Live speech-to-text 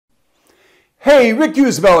Hey, Rick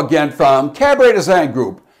Usabel again from Cabaret Design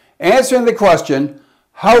Group, answering the question,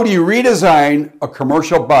 how do you redesign a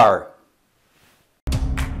commercial bar?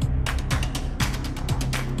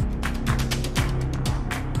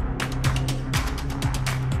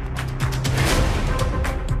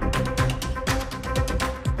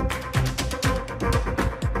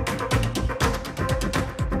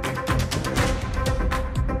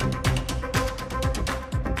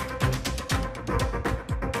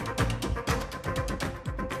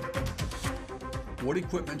 What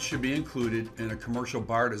equipment should be included in a commercial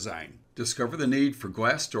bar design? Discover the need for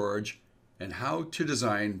glass storage and how to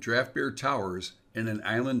design draft beer towers in an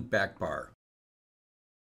island back bar.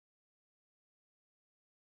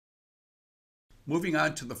 Moving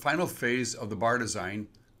on to the final phase of the bar design,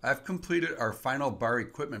 I've completed our final bar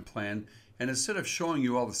equipment plan, and instead of showing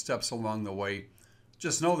you all the steps along the way,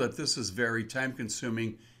 just know that this is very time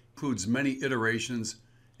consuming, includes many iterations,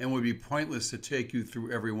 and would be pointless to take you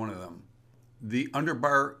through every one of them. The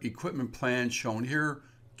underbar equipment plan shown here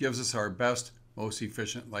gives us our best, most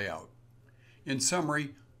efficient layout. In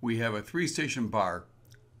summary, we have a 3-station bar,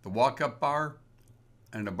 the walk-up bar,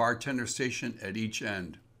 and a bartender station at each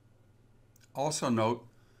end. Also note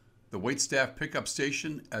the waitstaff pickup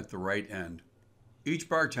station at the right end. Each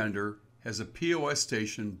bartender has a POS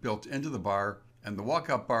station built into the bar, and the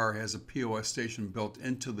walk-up bar has a POS station built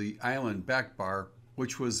into the island back bar,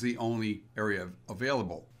 which was the only area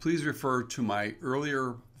available. Please refer to my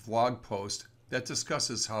earlier vlog post that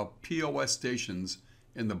discusses how POS stations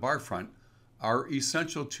in the bar front are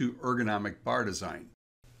essential to ergonomic bar design.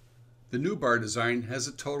 The new bar design has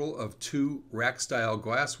a total of 2 rack-style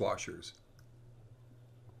glass washers.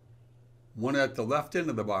 One at the left end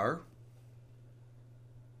of the bar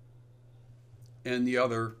and the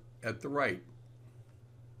other at the right.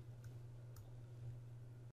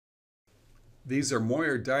 These are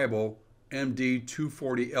Moyer Diebel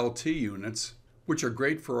MD240LT units, which are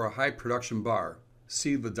great for a high production bar.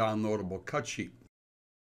 See the downloadable cut sheet.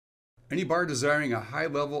 Any bar desiring a high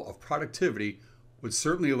level of productivity would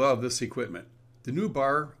certainly love this equipment. The new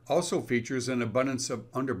bar also features an abundance of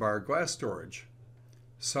underbar glass storage,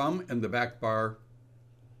 some in the back bar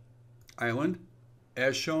island,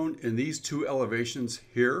 as shown in these 2 elevations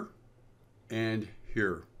here and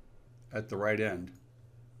here at the right end.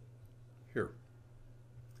 Here.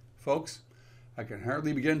 Folks, I can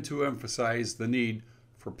hardly begin to emphasize the need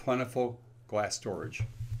for plentiful glass storage.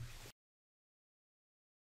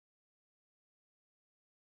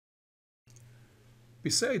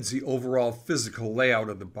 Besides the overall physical layout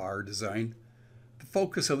of the bar design, the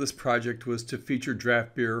focus of this project was to feature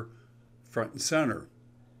draft beer front and center.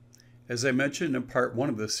 As I mentioned in part 1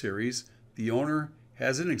 of this series, the owner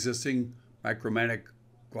has an existing Micromatic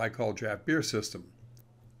glycol draft beer system.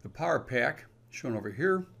 The power pack, shown over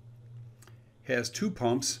here, has 2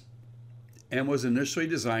 pumps and was initially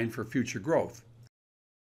designed for future growth.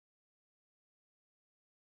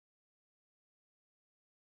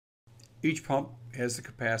 Each pump has the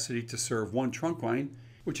capacity to serve 1 trunk line,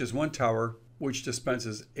 which is 1 tower, which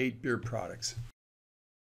dispenses 8 beer products.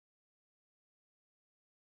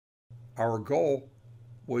 Our goal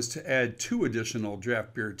was to add 2 additional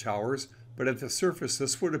draft beer towers, but at the surface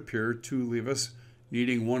this would appear to leave us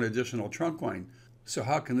needing 1 additional trunk line. So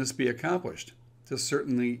how can this be accomplished? This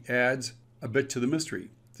certainly adds a bit to the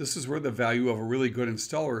mystery. This is where the value of a really good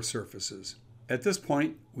installer surfaces. At this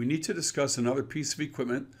point, we need to discuss another piece of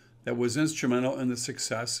equipment that was instrumental in the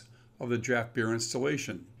success of the draft beer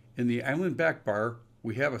installation. In the island back bar,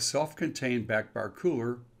 we have a self-contained back bar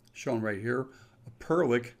cooler, shown right here, a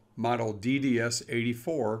Perlick model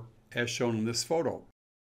DDS84, as shown in this photo.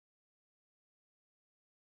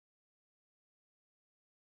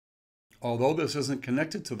 Although this isn't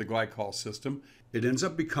connected to the glycol system, it ends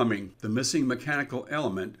up becoming the missing mechanical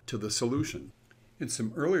element to the solution. In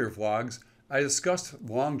some earlier vlogs, I discussed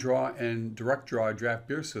long draw and direct draw draft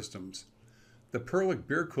beer systems. The Perlick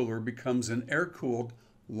beer cooler becomes an air-cooled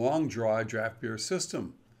long draw draft beer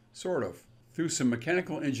system, sort of. Through some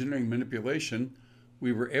mechanical engineering manipulation,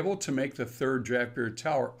 we were able to make the 3rd draft beer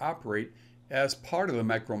tower operate as part of the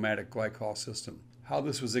Micromatic glycol system. How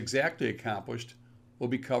this was exactly accomplished will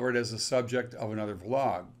be covered as a subject of another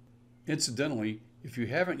vlog. Incidentally, if you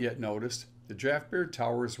haven't yet noticed, the draft beer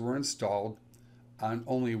towers were installed on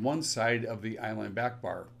only one side of the island back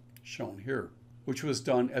bar, shown here, which was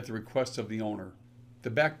done at the request of the owner. The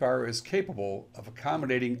back bar is capable of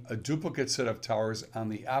accommodating a duplicate set of towers on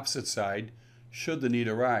the opposite side should the need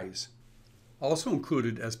arise. Also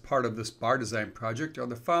included as part of this bar design project are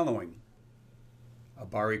the following: a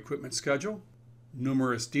bar equipment schedule,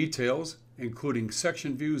 numerous details including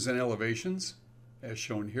section views and elevations, as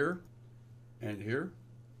shown here, and here,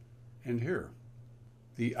 and here.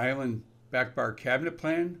 The island back bar cabinet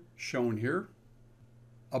plan shown here,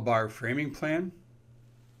 a bar framing plan,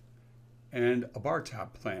 and a bar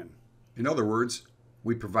top plan. In other words,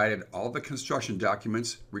 we provided all the construction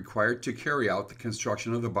documents required to carry out the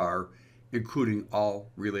construction of the bar, including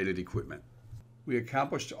all related equipment. We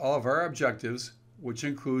accomplished all of our objectives, which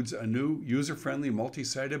includes a new user-friendly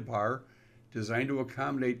multi-sided bar designed to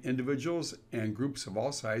accommodate individuals and groups of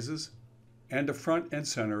all sizes, and a front and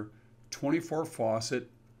center 24 faucet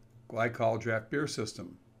glycol draft beer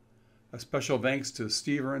system. A special thanks to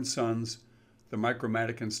Stever & Sons, the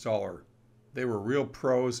Micromatic installer. They were real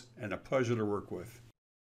pros and a pleasure to work with.